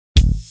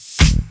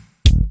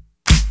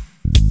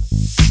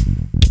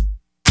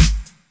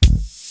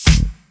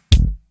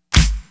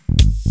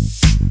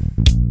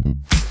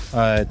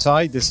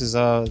Ty, this is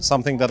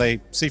something that I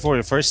see for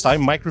the first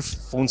time.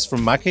 Microphones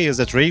from Mackie, is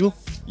that real?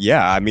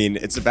 Yeah, I mean,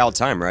 it's about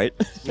time, right?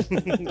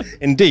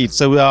 Indeed.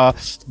 So,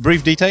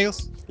 brief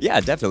details? Yeah,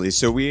 definitely.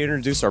 So we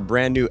introduced our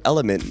brand new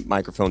EleMent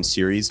microphone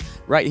series.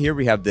 Right here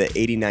we have the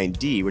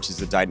 89D, which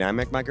is a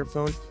dynamic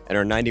microphone, and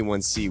our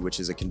 91C, which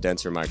is a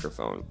condenser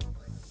microphone.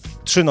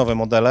 3 nowe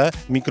modele,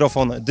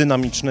 mikrofon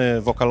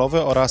dynamiczny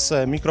wokalowy oraz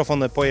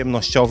mikrofon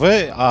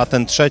pojemnościowy, a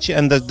ten trzeci,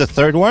 and the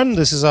third one,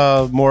 this is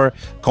a more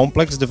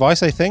complex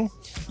device, I think.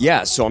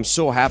 Yeah, so I'm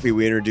so happy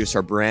we introduced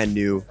our brand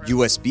new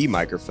USB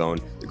microphone.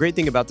 The great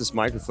thing about this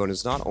microphone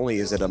is not only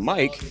is it a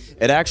mic,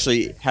 it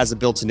actually has a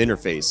built-in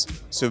interface.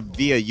 So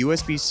via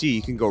USB-C,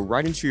 you can go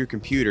right into your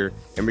computer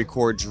and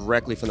record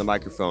directly from the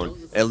microphone.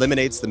 It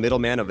eliminates the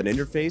middleman of an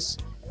interface,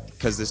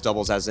 because this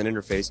doubles as an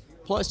interface.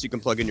 Plus, you can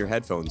plug in your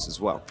headphones as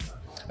well.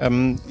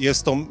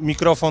 Jest to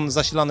mikrofon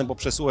zasilany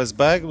poprzez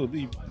USB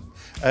i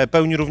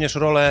pełni również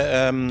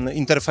rolę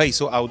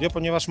interfejsu audio,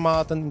 ponieważ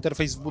ma ten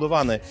interfejs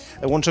wbudowany.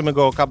 Łączymy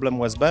go kablem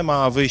USB,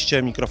 ma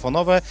wyjście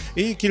mikrofonowe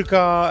i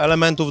kilka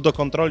elementów do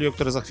kontroli, o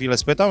które za chwilę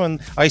spytam.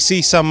 And I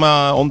see some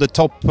on the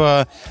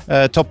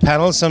top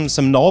panel, some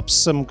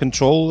knobs, some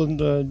control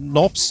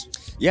knobs.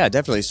 Yeah,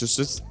 definitely. So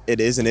since it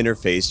is an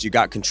interface, you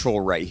got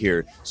control right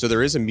here. So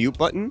there is a mute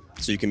button,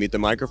 so you can mute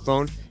the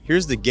microphone.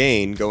 Here's the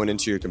gain going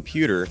into your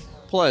computer,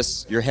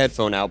 plus your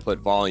headphone output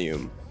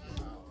volume.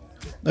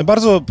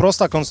 Bardzo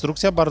prosta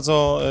konstrukcja,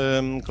 bardzo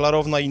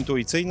klarowna,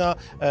 intuicyjna.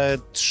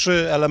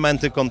 3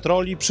 elementy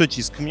kontroli,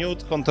 przycisk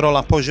mute,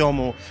 kontrola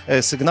poziomu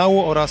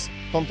sygnału oraz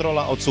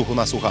kontrola odsłuchu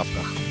na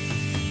słuchawkach.